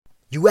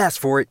You asked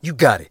for it, you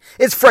got it.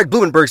 It's Fred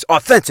Blumenberg's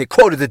authentic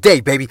quote of the day,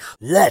 baby.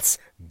 Let's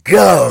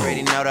go. You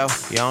already know though,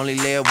 you only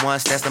live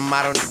once, that's the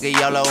motto, nigga,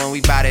 YOLO, and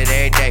we bout it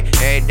every day,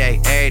 every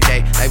day, every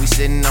day. Like we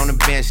sitting on the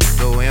bench,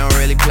 but we don't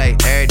really play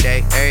every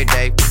day, every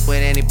day. What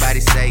anybody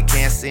say,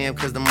 can't see him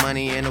cause the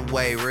money in the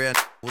way, real.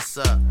 What's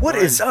up? What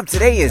is up?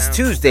 Today is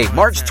Tuesday,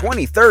 March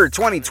 23rd,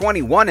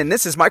 2021, and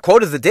this is my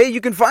quote of the day. You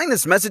can find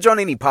this message on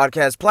any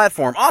podcast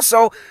platform.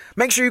 Also,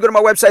 make sure you go to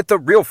my website,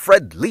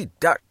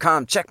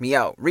 therealfredlee.com. Check me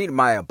out. Read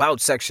my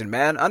About section,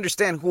 man.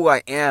 Understand who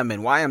I am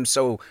and why I'm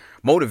so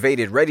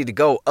motivated, ready to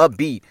go,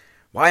 upbeat,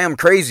 why I'm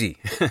crazy.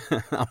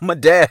 I'm a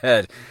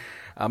dad.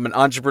 I'm an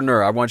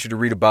entrepreneur. I want you to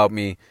read about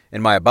me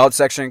in my About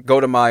section. Go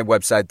to my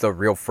website,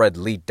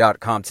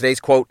 therealfredlee.com.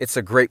 Today's quote, it's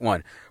a great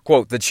one.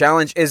 Quote, the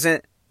challenge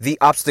isn't the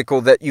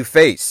obstacle that you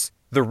face.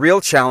 The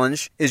real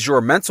challenge is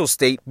your mental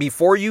state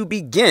before you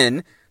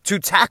begin to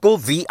tackle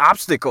the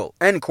obstacle.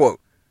 End quote.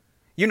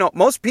 You know,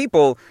 most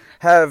people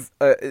have,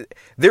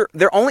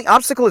 their only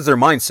obstacle is their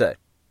mindset.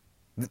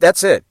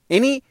 That's it.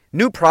 Any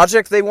new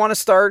project they want to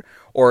start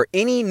or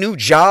any new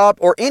job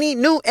or any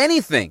new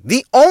anything.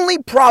 The only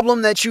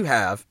problem that you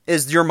have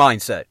is your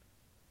mindset.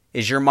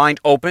 Is your mind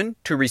open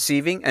to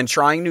receiving and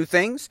trying new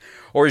things?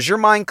 Or is your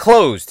mind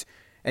closed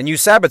and you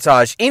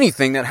sabotage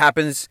anything that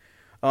happens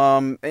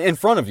in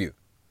front of you?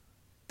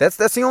 That's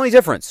the only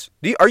difference.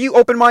 Are you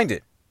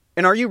open-minded?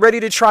 And are you ready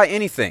to try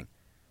anything?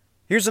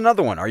 Here's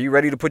another one. Are you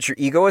ready to put your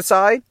ego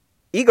aside?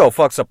 Ego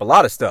fucks up a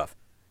lot of stuff.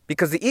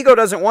 Because the ego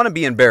doesn't want to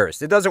be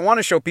embarrassed. It doesn't want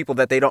to show people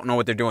that they don't know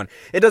what they're doing.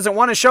 It doesn't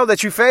want to show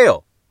that you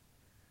fail.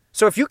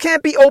 So if you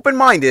can't be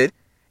open-minded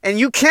and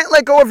you can't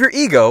let go of your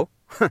ego,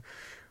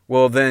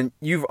 well then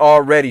you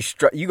already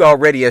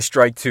at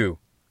strike two.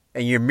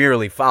 And you're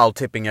merely foul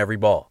tipping every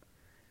ball.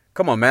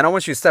 Come on, man. I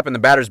want you to step in the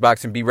batter's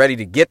box and be ready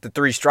to get the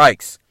 3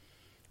 strikes.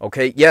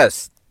 Okay?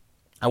 Yes.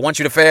 I want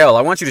you to fail.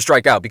 I want you to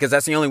strike out because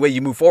that's the only way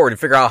you move forward and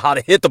figure out how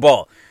to hit the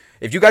ball.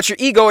 If you got your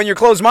ego and you're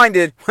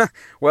closed-minded,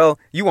 well,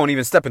 you won't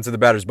even step into the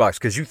batter's box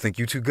because you think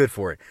you're too good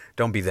for it.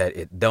 Don't be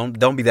that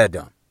Don't be that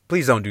dumb.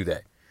 Please don't do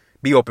that.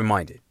 Be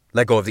open-minded.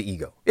 Let go of the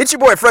ego. It's your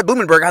boy, Fred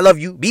Blumenberg. I love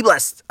you. Be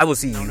blessed. I will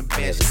see you on the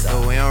bench.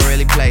 So we don't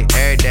really play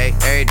every day,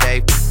 every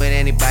day. What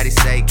anybody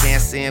say, can't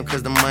see him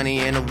cause the money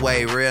in the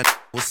way, real.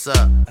 What's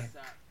up?